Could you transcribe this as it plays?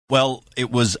Well, it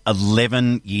was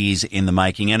 11 years in the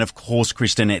making. And of course,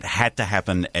 Kristen, it had to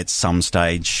happen at some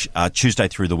stage. Tuesday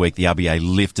through the week, the RBA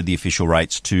lifted the official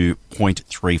rates to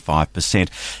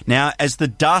 0.35%. Now, as the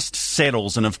dust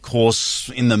settles, and of course,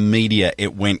 in the media,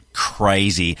 it went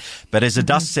crazy. But as the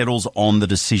dust settles on the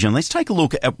decision, let's take a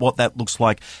look at what that looks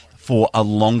like for a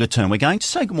longer term. We're going to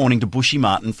say good morning to Bushy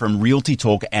Martin from Realty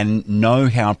Talk and Know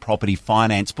How Property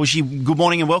Finance. Bushy, good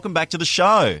morning and welcome back to the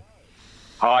show.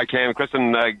 Hi, Cam.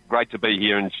 Kristen, great to be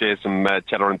here and share some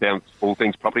chatter and down all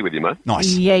things property with you, mate.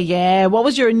 Nice. Yeah. What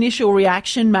was your initial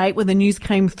reaction, mate, when the news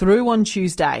came through on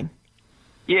Tuesday?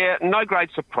 Yeah, no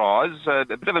great surprise. A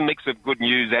bit of a mix of good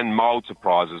news and mild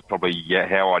surprises, probably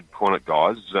how I'd call it,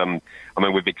 guys. We've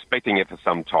been expecting it for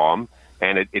some time,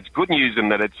 and it's good news in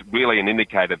that it's really an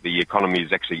indicator the economy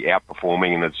is actually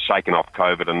outperforming and it's shaken off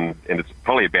COVID, and it's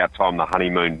probably about time the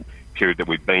honeymoon period that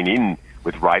we've been in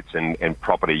with rates and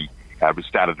property we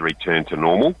started to return to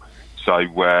normal. So,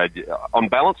 on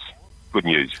balance, good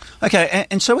news. Okay,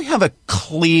 and so we have a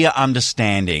clear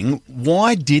understanding.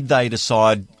 Why did they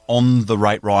decide on the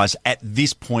rate rise at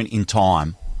this point in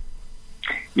time?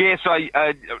 Yeah, so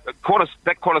that caught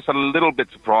us a little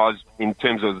bit surprised in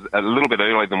terms of a little bit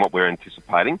earlier than what we were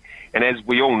anticipating. And as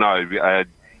we all know,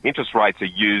 interest rates are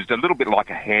used a little bit like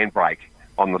a handbrake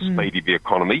on the speed of the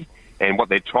economy. And what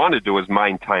they're trying to do is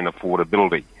maintain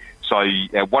affordability. So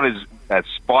what has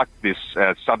spiked this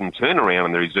sudden turnaround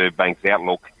in the Reserve Bank's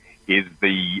outlook is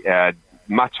the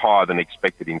much higher than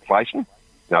expected inflation.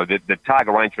 Now, the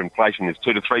target range for inflation is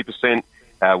 2 to 3%.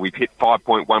 We've hit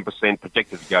 5.1%,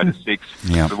 projected to go to 6%.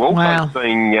 Yeah. We're also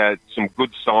seeing some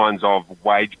good signs of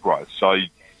wage growth. So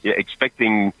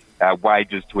expecting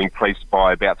wages to increase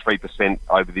by about 3%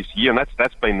 over this year. And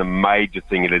that's been the major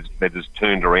thing that has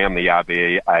turned around the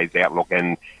RBA's outlook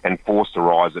and forced a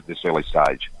rise at this early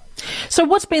stage. So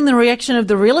what's been the reaction of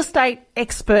the real estate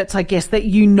experts, I guess, that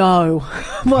you know?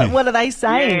 What are they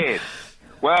saying? Yeah.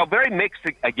 Well, very mixed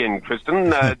again,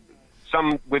 Kristen.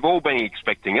 We've all been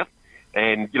expecting it.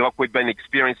 And, we've been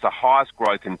experiencing the highest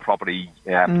growth in property for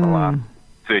the last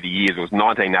 30 years. It was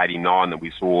 1989 that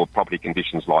we saw property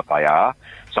conditions like they are.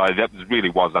 So that really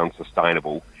was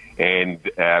unsustainable. And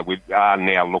we are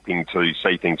now looking to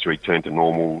see things return to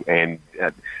normal and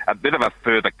a bit of a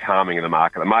further calming of the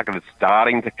market. The market is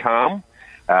starting to calm.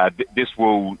 This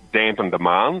will dampen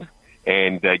demand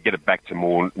and get it back to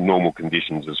more normal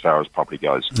conditions as far as property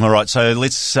goes. All right, so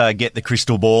let's get the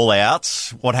crystal ball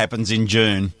out. What happens in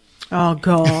June? Oh,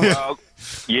 God.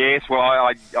 Yes,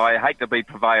 I hate to be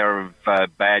purveyor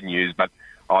of bad news, but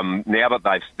now that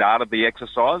they've started the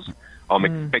exercise, I'm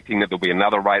expecting that there'll be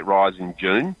another rate rise in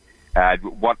June.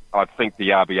 What I think the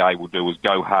RBA will do is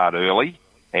go hard early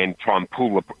and try and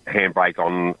pull the handbrake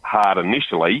on hard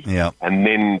initially, and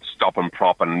then stop and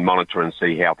prop and monitor and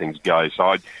see how things go.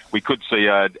 So we could see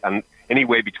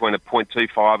anywhere between a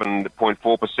 0.25 and a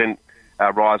 0.4%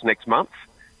 rise next month.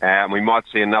 We might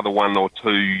see another one or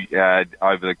two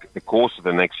over the course of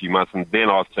the next few months, and then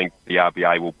I think the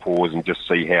RBA will pause and just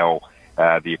see how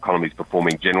the economy is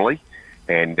performing generally.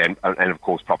 And of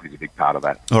course, property is a big part of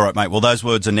that. All right, mate. Well, those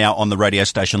words are now on the radio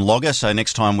station logger, so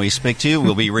next time we speak to you,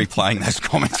 we'll be replaying those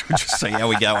comments. We'll just see how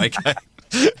we go, okay?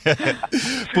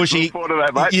 Bushy. Look forward to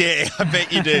that, mate. Yeah, I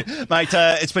bet you do. Mate,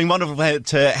 it's been wonderful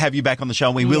to have you back on the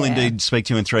show. We will indeed speak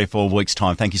to you in 3 or 4 weeks'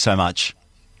 time. Thank you so much.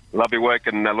 Love your work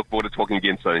and look forward to talking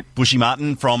again soon. Bushy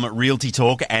Martin from Realty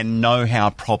Talk and Know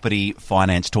How Property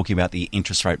Finance talking about the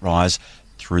interest rate rise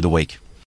through the week.